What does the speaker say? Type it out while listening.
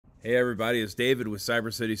Hey everybody, it's David with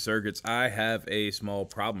Cyber City Circuits. I have a small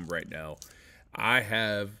problem right now. I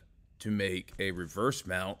have to make a reverse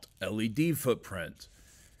mount LED footprint.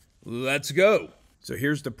 Let's go. So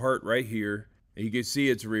here's the part right here. You can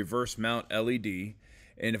see it's a reverse mount LED.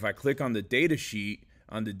 And if I click on the data sheet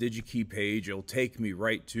on the DigiKey page, it'll take me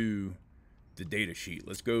right to the data sheet.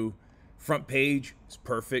 Let's go front page. It's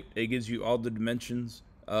perfect. It gives you all the dimensions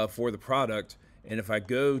for the product. And if I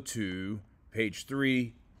go to page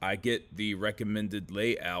 3, I get the recommended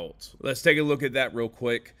layout. Let's take a look at that real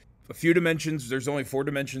quick. A few dimensions. There's only 4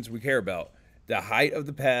 dimensions we care about. The height of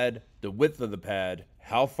the pad, the width of the pad,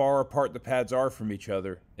 how far apart the pads are from each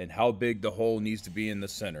other, and how big the hole needs to be in the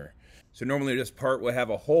center. So normally this part will have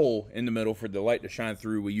a hole in the middle for the light to shine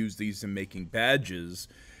through. We use these in making badges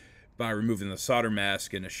by removing the solder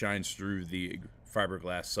mask, and it shines through the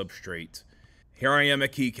fiberglass substrate. Here I am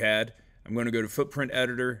at KiCAD. I'm going to go to Footprint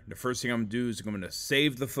Editor. The first thing I'm going to do is I'm going to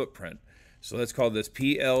save the footprint. So let's call this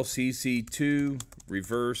PLCC2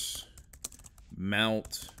 Reverse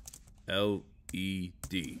Mount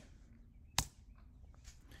LED.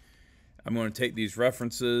 I'm going to take these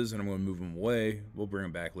references and I'm going to move them away. We'll bring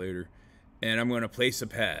them back later. And I'm going to place a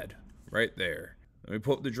pad right there. Let me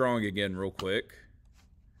pull up the drawing again real quick.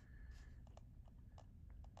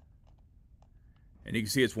 And you can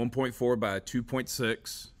see it's 1.4 by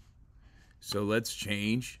 2.6. So let's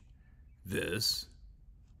change this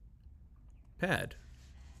pad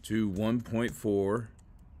to 1.4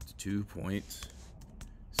 to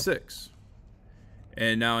 2.6.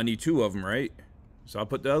 And now I need 2 of them, right? So I'll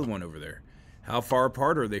put the other one over there. How far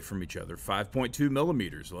apart are they from each other? 5.2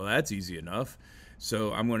 millimeters. Well, that's easy enough.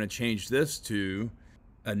 So I'm going to change this to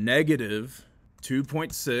a negative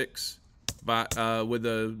 2.6 by, with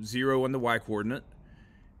a 0 on the Y coordinate.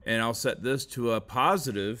 And I'll set this to a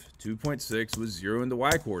positive 2.6 with 0 in the Y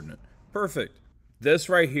coordinate. Perfect. This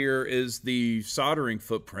right here is the soldering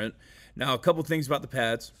footprint. Now, a couple things about the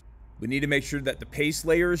pads. We need to make sure that the paste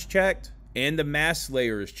layer is checked and the mask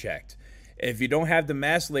layer is checked. If you don't have the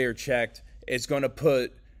mask layer checked, it's going to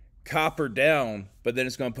put copper down, but then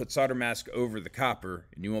it's going to put solder mask over the copper,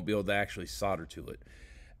 and you won't be able to actually solder to it.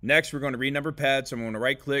 Next, we're going to renumber pads. So I'm going to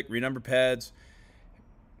right-click, renumber pads.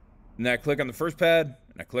 And then I click on the first pad,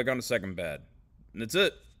 and I click on the second pad. And that's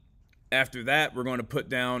it. After that, we're going to put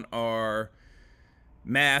down our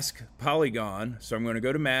mask polygon. So I'm going to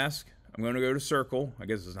go to mask. I'm going to go to circle. I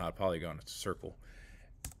guess it's not a polygon, it's a circle.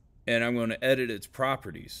 And I'm going to edit its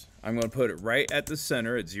properties. I'm going to put it right at the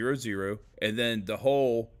center at 0, 0. And then the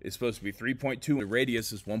hole is supposed to be 3.2. The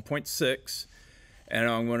radius is 1.6. And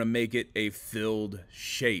I'm going to make it a filled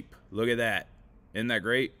shape. Look at that. Isn't that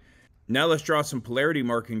great? Now let's draw some polarity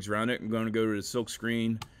markings around it. I'm going to go to the silk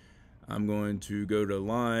screen. I'm going to go to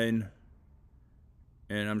line.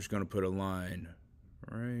 And I'm just going to put a line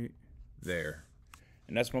right there.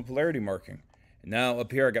 And that's my polarity marking. And now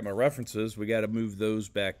up here I got my references. We got to move those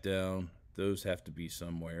back down. Those have to be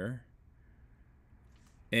somewhere.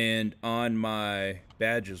 And on my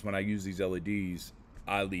badges, when I use these LEDs,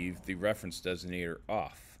 I leave the reference designator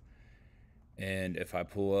off. And if I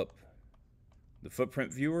pull up the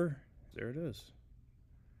footprint viewer, there it is.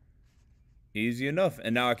 Easy enough.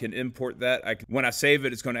 And now I can import that. When I save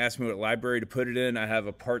it, it's going to ask me what library to put it in. I have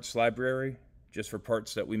a parts library just for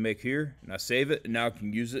parts that we make here. And I save it, and now I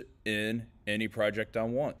can use it in any project I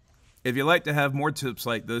want. If you'd like to have more tips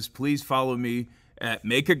like this, please follow me at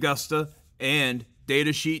Make Augusta and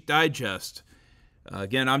Datasheet Digest.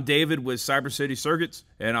 Again, I'm David with Cyber City Circuits,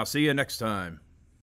 and I'll see you next time.